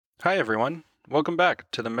Hi, everyone. Welcome back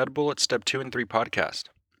to the MedBullet Step 2 and 3 podcast.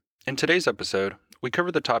 In today's episode, we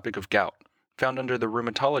cover the topic of gout, found under the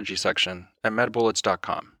Rheumatology section at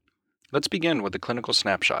medbullets.com. Let's begin with a clinical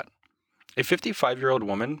snapshot. A 55-year-old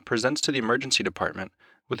woman presents to the emergency department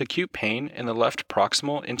with acute pain in the left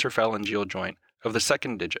proximal interphalangeal joint of the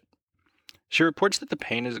second digit. She reports that the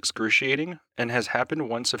pain is excruciating and has happened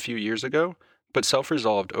once a few years ago, but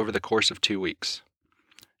self-resolved over the course of 2 weeks.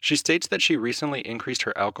 She states that she recently increased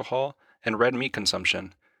her alcohol and red meat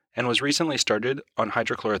consumption and was recently started on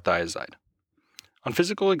hydrochlorothiazide. On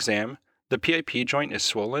physical exam, the PIP joint is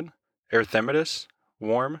swollen, erythematous,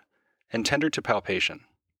 warm, and tender to palpation.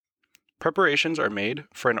 Preparations are made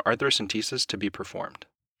for an arthrocentesis to be performed.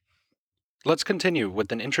 Let's continue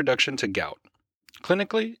with an introduction to gout.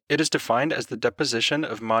 Clinically, it is defined as the deposition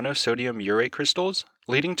of monosodium urate crystals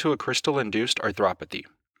leading to a crystal-induced arthropathy.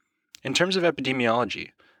 In terms of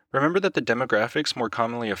epidemiology, remember that the demographics more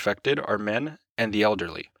commonly affected are men and the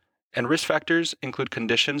elderly, and risk factors include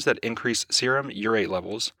conditions that increase serum urate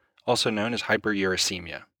levels, also known as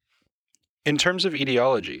hyperuricemia. In terms of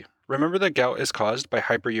etiology, remember that gout is caused by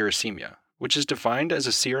hyperuricemia, which is defined as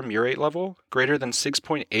a serum urate level greater than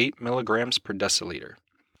 6.8 milligrams per deciliter.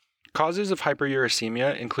 Causes of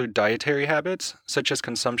hyperuricemia include dietary habits, such as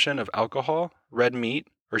consumption of alcohol, red meat,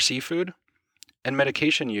 or seafood, and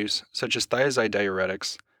medication use, such as thiazide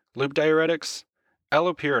diuretics, loop diuretics,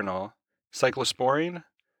 allopurinol, cyclosporine,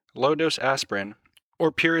 low-dose aspirin,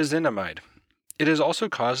 or pyrazinamide. It is also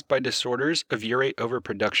caused by disorders of urate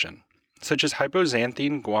overproduction, such as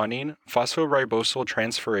hypoxanthine guanine phosphoribosyltransferase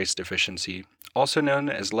transferase deficiency, also known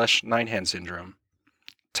as Lesch-Nyhan syndrome,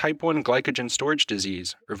 type 1 glycogen storage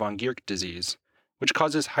disease, or von Gierke disease, which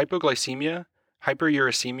causes hypoglycemia,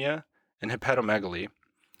 hyperuricemia, and hepatomegaly,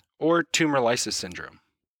 or tumor lysis syndrome.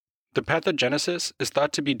 The pathogenesis is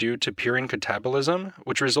thought to be due to purine catabolism,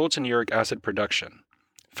 which results in uric acid production.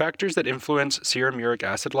 Factors that influence serum uric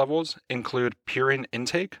acid levels include purine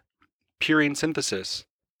intake, purine synthesis,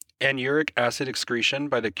 and uric acid excretion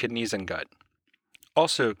by the kidneys and gut.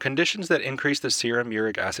 Also, conditions that increase the serum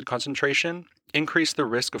uric acid concentration increase the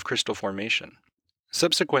risk of crystal formation.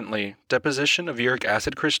 Subsequently, deposition of uric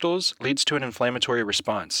acid crystals leads to an inflammatory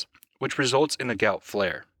response, which results in a gout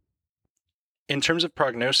flare. In terms of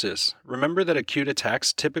prognosis, remember that acute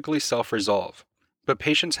attacks typically self-resolve, but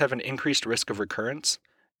patients have an increased risk of recurrence,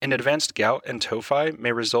 and advanced gout and tophi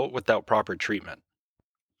may result without proper treatment.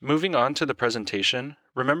 Moving on to the presentation,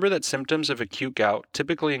 remember that symptoms of acute gout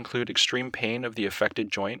typically include extreme pain of the affected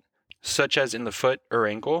joint, such as in the foot or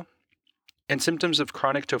ankle, and symptoms of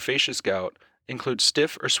chronic tophaceous gout include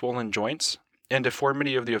stiff or swollen joints and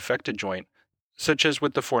deformity of the affected joint, such as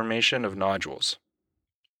with the formation of nodules.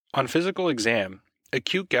 On physical exam,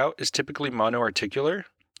 acute gout is typically monoarticular,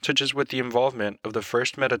 such as with the involvement of the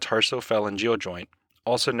first metatarsophalangeal joint,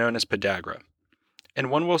 also known as podagra,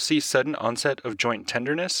 and one will see sudden onset of joint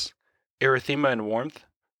tenderness, erythema and warmth,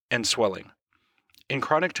 and swelling. In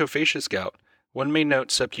chronic tophaceous gout, one may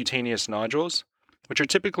note subcutaneous nodules, which are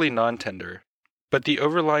typically non-tender, but the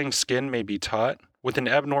overlying skin may be taut with an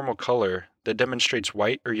abnormal color that demonstrates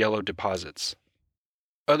white or yellow deposits.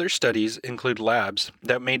 Other studies include labs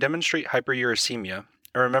that may demonstrate hyperuricemia,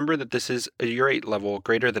 and remember that this is a urate level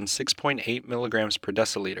greater than 6.8 milligrams per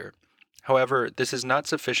deciliter. However, this is not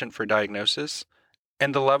sufficient for diagnosis,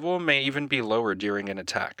 and the level may even be lower during an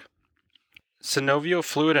attack. Synovial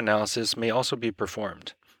fluid analysis may also be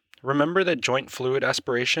performed. Remember that joint fluid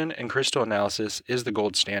aspiration and crystal analysis is the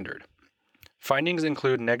gold standard. Findings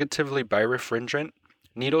include negatively birefringent,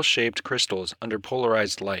 needle-shaped crystals under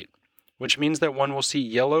polarized light, which means that one will see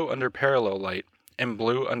yellow under parallel light and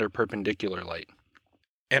blue under perpendicular light.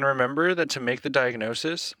 And remember that to make the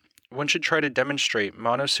diagnosis, one should try to demonstrate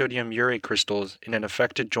monosodium urate crystals in an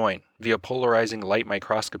affected joint via polarizing light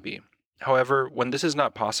microscopy. However, when this is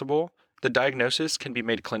not possible, the diagnosis can be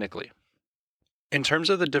made clinically. In terms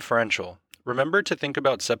of the differential, remember to think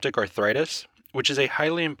about septic arthritis, which is a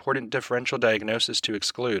highly important differential diagnosis to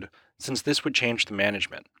exclude, since this would change the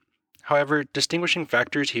management. However, distinguishing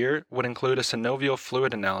factors here would include a synovial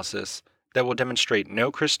fluid analysis that will demonstrate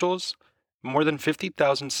no crystals, more than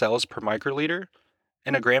 50,000 cells per microliter,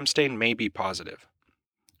 and a gram stain may be positive.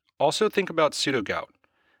 Also think about pseudogout.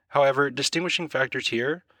 However, distinguishing factors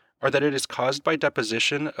here are that it is caused by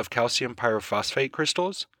deposition of calcium pyrophosphate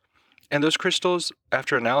crystals, and those crystals,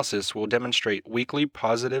 after analysis, will demonstrate weakly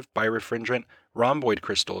positive birefringent rhomboid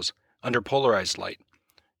crystals under polarized light,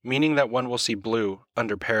 meaning that one will see blue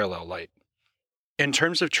under parallel light. In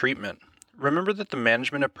terms of treatment, remember that the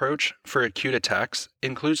management approach for acute attacks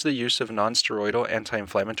includes the use of nonsteroidal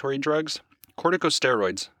anti-inflammatory drugs,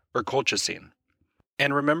 corticosteroids, or colchicine.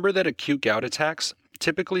 And remember that acute gout attacks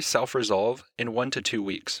typically self-resolve in 1 to 2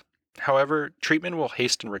 weeks. However, treatment will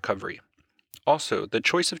hasten recovery. Also, the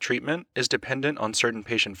choice of treatment is dependent on certain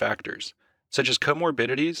patient factors, such as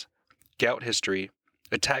comorbidities, gout history,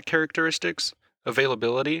 attack characteristics,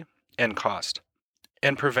 availability, and cost.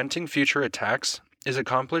 And preventing future attacks is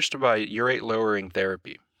accomplished by urate-lowering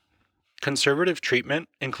therapy. Conservative treatment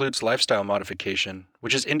includes lifestyle modification,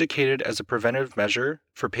 which is indicated as a preventive measure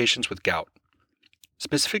for patients with gout.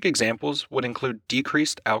 Specific examples would include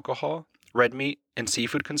decreased alcohol, red meat, and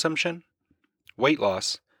seafood consumption, weight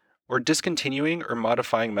loss, or discontinuing or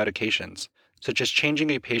modifying medications, such as changing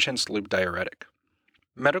a patient's loop diuretic.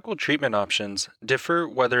 Medical treatment options differ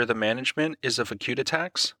whether the management is of acute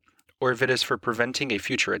attacks or if it is for preventing a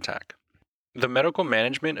future attack. The medical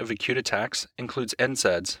management of acute attacks includes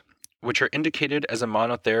NSAIDs, which are indicated as a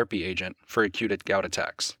monotherapy agent for acute gout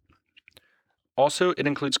attacks. Also, it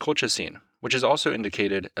includes colchicine, which is also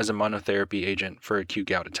indicated as a monotherapy agent for acute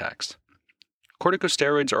gout attacks.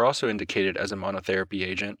 Corticosteroids are also indicated as a monotherapy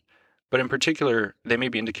agent, but in particular, they may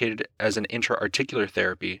be indicated as an intra-articular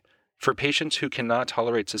therapy for patients who cannot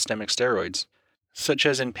tolerate systemic steroids, such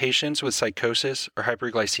as in patients with psychosis or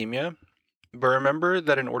hyperglycemia. But remember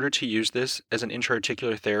that in order to use this as an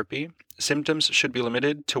intra-articular therapy, symptoms should be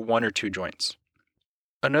limited to 1 or 2 joints.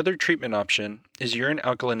 Another treatment option is urine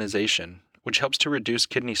alkalinization, which helps to reduce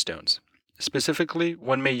kidney stones. Specifically,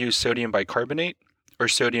 one may use sodium bicarbonate or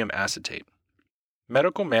sodium acetate.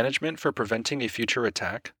 Medical management for preventing a future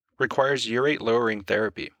attack requires urate-lowering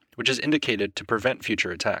therapy, which is indicated to prevent future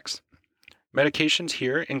attacks. Medications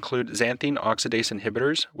here include xanthine oxidase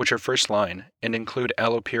inhibitors, which are first line, and include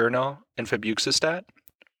allopurinol and febuxostat,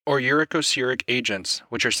 or uricosuric agents,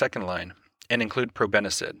 which are second line, and include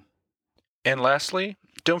probenecid. And lastly,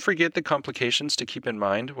 don't forget the complications to keep in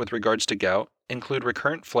mind with regards to gout include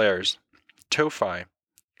recurrent flares, tophi,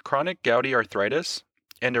 chronic gouty arthritis,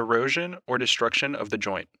 and erosion or destruction of the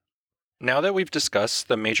joint. Now that we've discussed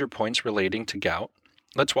the major points relating to gout,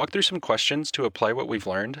 let's walk through some questions to apply what we've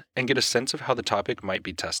learned and get a sense of how the topic might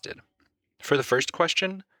be tested. For the first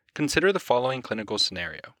question, consider the following clinical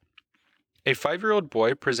scenario. A 5-year-old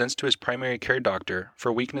boy presents to his primary care doctor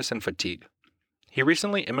for weakness and fatigue. He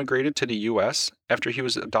recently immigrated to the U.S. after he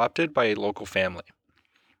was adopted by a local family.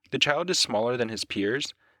 The child is smaller than his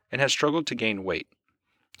peers and has struggled to gain weight.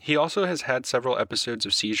 He also has had several episodes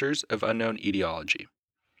of seizures of unknown etiology.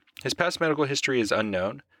 His past medical history is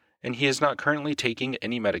unknown, and he is not currently taking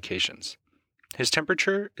any medications. His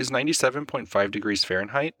temperature is 97.5 degrees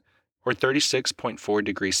Fahrenheit, or 36.4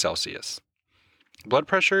 degrees Celsius. Blood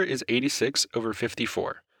pressure is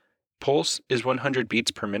 86/54. Pulse is 100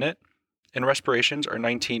 beats per minute, and respirations are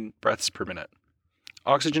 19 breaths per minute.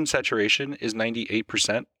 Oxygen saturation is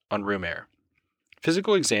 98% on room air.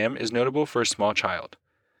 Physical exam is notable for a small child.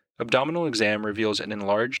 Abdominal exam reveals an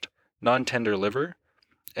enlarged, non-tender liver,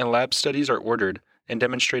 and lab studies are ordered and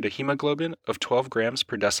demonstrate a hemoglobin of 12 grams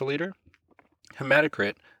per deciliter,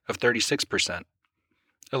 hematocrit of 36%,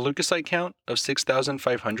 a leukocyte count of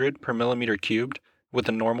 6,500 per millimeter cubed with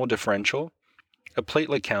a normal differential, a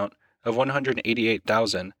platelet count of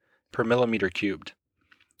 188,000 per millimeter cubed.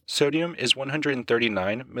 Sodium is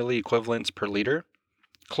 139 milliequivalents per liter,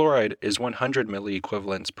 chloride is 100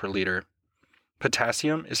 milliequivalents per liter,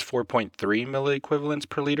 potassium is 4.3 milliequivalents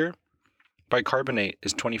per liter, bicarbonate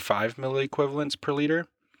is 25 milliequivalents per liter,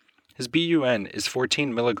 his BUN is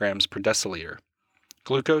 14 milligrams per deciliter,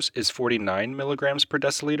 glucose is 49 milligrams per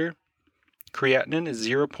deciliter, creatinine is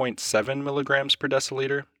 0.7 milligrams per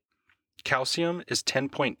deciliter, calcium is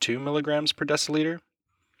 10.2 milligrams per deciliter,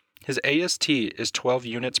 his AST is 12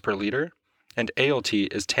 units per liter, and ALT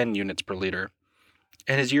is 10 units per liter,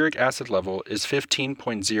 and his uric acid level is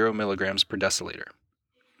 15.0 milligrams per deciliter.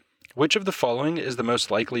 Which of the following is the most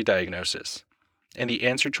likely diagnosis? And the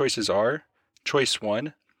answer choices are: Choice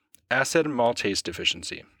 1, acid maltase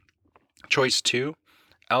deficiency. Choice 2,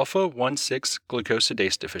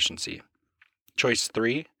 alpha-1,6-glucosidase deficiency. Choice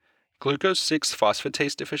 3,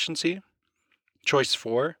 glucose-6-phosphatase deficiency. Choice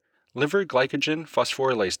 4, liver glycogen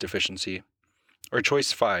phosphorylase deficiency. Or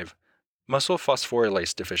choice 5, muscle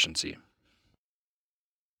phosphorylase deficiency.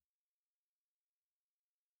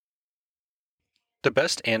 The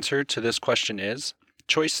best answer to this question is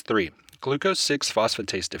choice 3,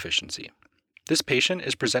 glucose-6-phosphatase deficiency. This patient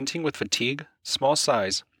is presenting with fatigue, small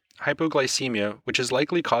size, hypoglycemia, which is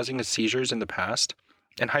likely causing his seizures in the past,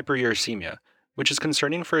 and hyperuricemia, which is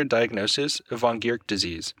concerning for a diagnosis of von Gierke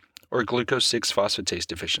disease, or glucose-6-phosphatase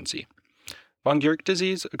deficiency. Von Gierke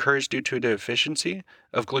disease occurs due to a deficiency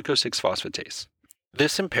of glucose-6-phosphatase.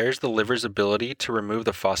 This impairs the liver's ability to remove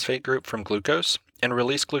the phosphate group from glucose and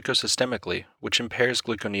release glucose systemically, which impairs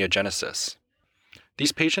gluconeogenesis.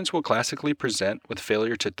 These patients will classically present with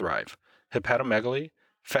failure to thrive, hepatomegaly,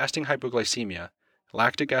 fasting hypoglycemia,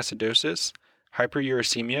 lactic acidosis,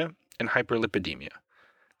 hyperuricemia, and hyperlipidemia.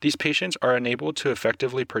 These patients are unable to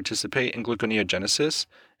effectively participate in gluconeogenesis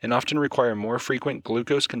and often require more frequent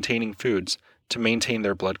glucose-containing foods to maintain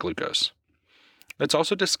their blood glucose. Let's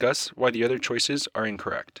also discuss why the other choices are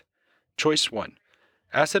incorrect. Choice 1.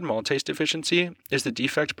 Acid maltase deficiency is the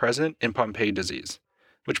defect present in Pompe disease,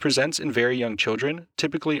 which presents in very young children,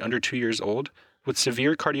 typically under 2 years old, with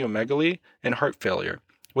severe cardiomegaly and heart failure,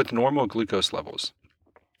 with normal glucose levels.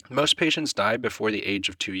 Most patients die before the age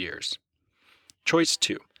of 2 years. Choice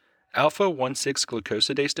 2. Alpha-1,6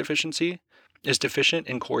 glucosidase deficiency is deficient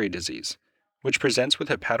in Cori disease, which presents with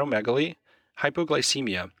hepatomegaly,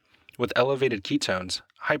 hypoglycemia, with elevated ketones,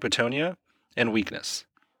 hypotonia, and weakness.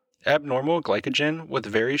 Abnormal glycogen with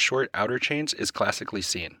very short outer chains is classically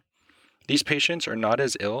seen. These patients are not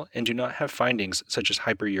as ill and do not have findings such as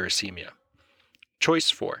hyperuricemia. Choice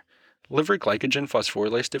 4. Liver glycogen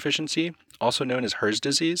phosphorylase deficiency, also known as HERS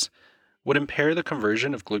disease, would impair the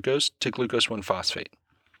conversion of glucose to glucose 1-phosphate.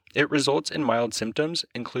 It results in mild symptoms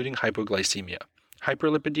including hypoglycemia,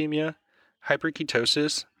 hyperlipidemia,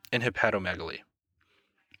 hyperketosis, and hepatomegaly.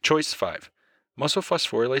 Choice 5. Muscle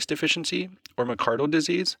phosphorylase deficiency, or McArdle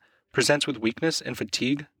disease, presents with weakness and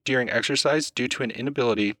fatigue during exercise due to an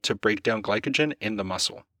inability to break down glycogen in the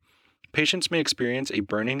muscle. Patients may experience a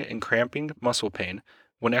burning and cramping muscle pain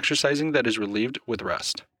when exercising that is relieved with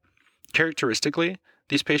rest. Characteristically,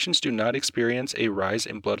 these patients do not experience a rise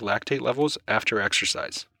in blood lactate levels after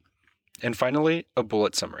exercise. And finally, a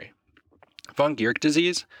bullet summary. Von Gierke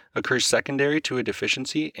disease occurs secondary to a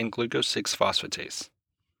deficiency in glucose 6-phosphatase.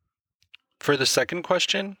 For the second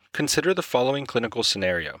question, consider the following clinical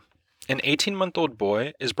scenario. An 18-month-old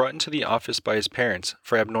boy is brought into the office by his parents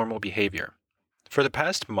for abnormal behavior. For the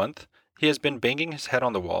past month, he has been banging his head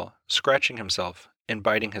on the wall, scratching himself, and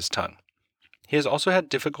biting his tongue. He has also had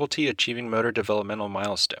difficulty achieving motor developmental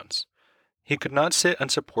milestones. He could not sit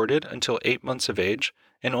unsupported until 8 months of age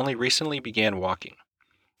and only recently began walking.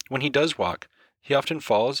 When he does walk, he often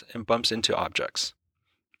falls and bumps into objects.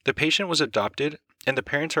 The patient was adopted, and the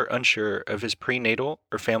parents are unsure of his prenatal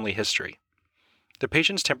or family history. The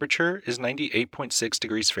patient's temperature is 98.6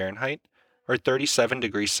 degrees Fahrenheit or 37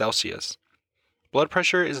 degrees Celsius. Blood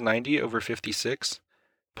pressure is 90/56,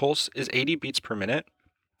 pulse is 80 beats per minute,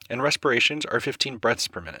 and respirations are 15 breaths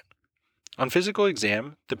per minute. On physical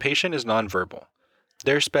exam, the patient is nonverbal.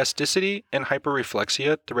 There is spasticity and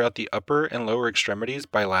hyperreflexia throughout the upper and lower extremities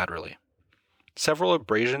bilaterally. Several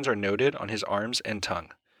abrasions are noted on his arms and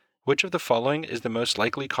tongue. Which of the following is the most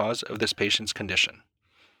likely cause of this patient's condition?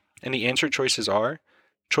 And the answer choices are: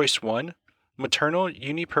 Choice 1, maternal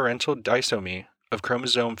uniparental disomy of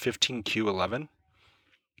chromosome 15q11.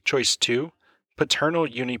 Choice 2, paternal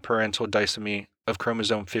uniparental disomy of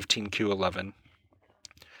chromosome 15q11.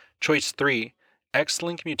 Choice 3,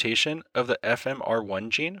 X-linked mutation of the FMR1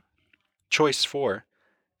 gene. Choice 4,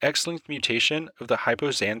 X-linked mutation of the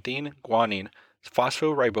hypoxanthine guanine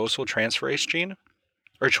phosphorybosyl transferase gene.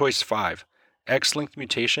 Or choice 5, X-linked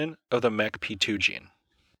mutation of the MECP2 gene.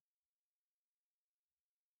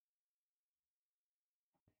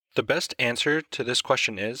 The best answer to this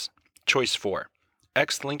question is choice 4,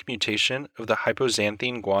 X-linked mutation of the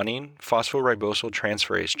hypoxanthine guanine phosphorybosyl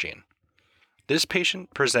transferase gene. This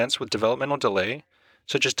patient presents with developmental delay,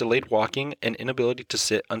 such as delayed walking and inability to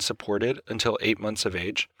sit unsupported until 8 months of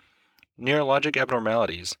age, neurologic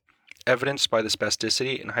abnormalities, evidenced by the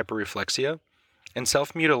spasticity and hyperreflexia, and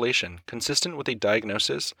self-mutilation consistent with a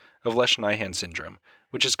diagnosis of Lesch-Nyhan syndrome,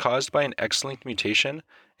 which is caused by an X-linked mutation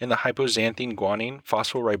in the hypoxanthine guanine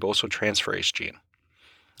phosphorybosyl transferase gene.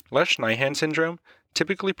 Lesch-Nyhan syndrome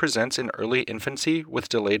typically presents in early infancy with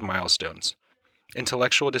delayed milestones,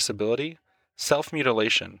 intellectual disability,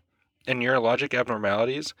 self-mutilation, and neurologic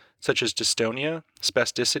abnormalities such as dystonia,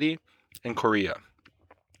 spasticity, and chorea.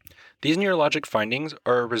 These neurologic findings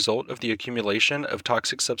are a result of the accumulation of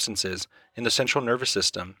toxic substances in the central nervous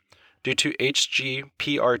system due to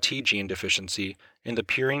HGPRT gene deficiency in the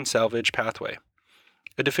purine salvage pathway.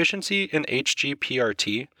 A deficiency in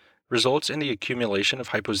HGPRT results in the accumulation of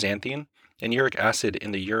hypoxanthine and uric acid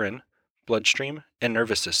in the urine, bloodstream, and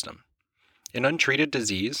nervous system. In untreated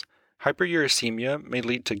disease, hyperuricemia may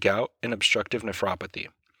lead to gout and obstructive nephropathy.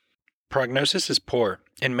 Prognosis is poor,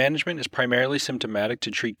 and management is primarily symptomatic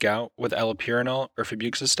to treat gout with allopurinol or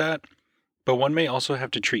febuxostat, but one may also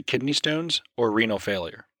have to treat kidney stones or renal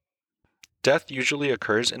failure. Death usually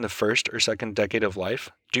occurs in the first or second decade of life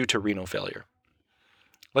due to renal failure.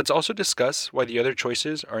 Let's also discuss why the other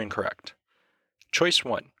choices are incorrect. Choice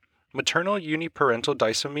 1. Maternal uniparental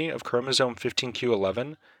disomy of chromosome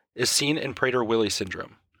 15q11 is seen in Prader-Willi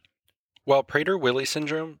syndrome. While Prader-Willi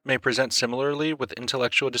syndrome may present similarly with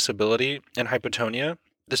intellectual disability and hypotonia,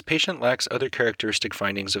 this patient lacks other characteristic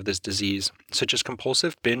findings of this disease, such as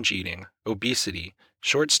compulsive binge eating, obesity,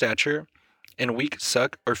 short stature, and weak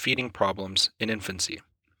suck or feeding problems in infancy.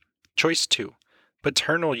 Choice 2.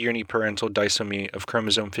 Paternal uniparental disomy of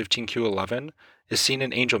chromosome 15q11 is seen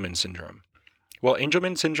in Angelman syndrome. While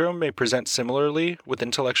Angelman syndrome may present similarly with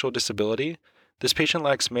intellectual disability, this patient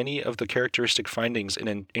lacks many of the characteristic findings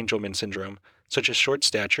in Angelman syndrome, such as short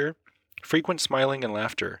stature, frequent smiling and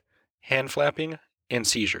laughter, hand flapping, and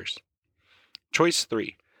seizures. Choice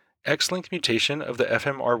 3. X-linked mutation of the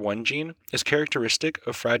FMR1 gene is characteristic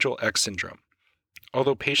of Fragile X syndrome.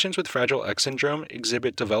 Although patients with Fragile X syndrome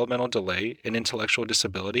exhibit developmental delay and intellectual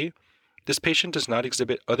disability, this patient does not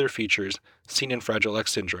exhibit other features seen in Fragile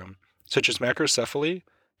X syndrome, such as macrocephaly,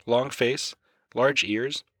 long face, large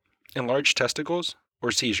ears, enlarged testicles,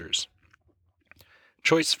 or seizures.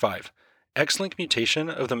 Choice 5. X-linked mutation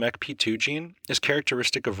of the MECP2 gene is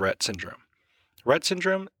characteristic of Rett syndrome. Rett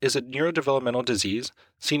syndrome is a neurodevelopmental disease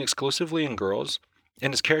seen exclusively in girls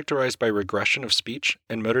and is characterized by regression of speech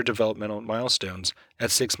and motor developmental milestones at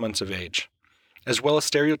 6 months of age, as well as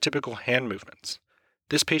stereotypical hand movements.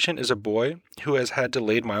 This patient is a boy who has had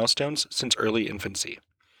delayed milestones since early infancy.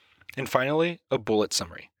 And finally, a bullet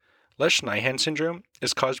summary. Lesch-Nyhan syndrome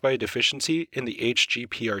is caused by a deficiency in the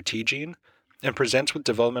HGPRT gene and presents with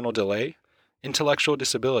developmental delay, intellectual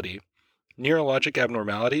disability, neurologic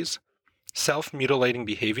abnormalities, self-mutilating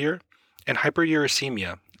behavior, and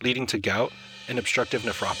hyperuricemia leading to gout and obstructive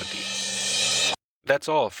nephropathy. That's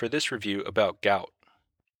all for this review about gout.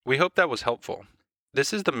 We hope that was helpful.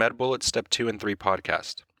 This is the MedBullets Step 2 and 3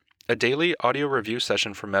 podcast, a daily audio review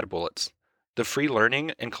session for MedBullets, the free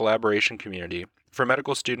learning and collaboration community for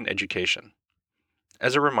medical student education.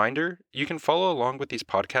 As a reminder, you can follow along with these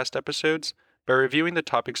podcast episodes by reviewing the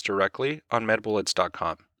topics directly on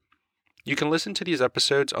medbullets.com. You can listen to these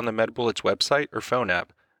episodes on the MedBullets website or phone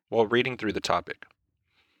app while reading through the topic.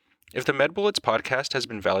 If the MedBullets podcast has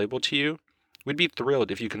been valuable to you, we'd be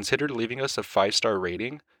thrilled if you considered leaving us a 5-star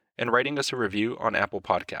rating and writing us a review on Apple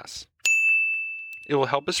Podcasts. It will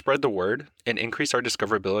help us spread the word and increase our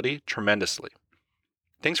discoverability tremendously.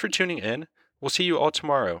 Thanks for tuning in. We'll see you all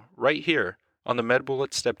tomorrow, right here on the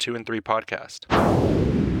MedBullets Step 2 and 3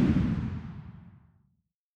 podcast.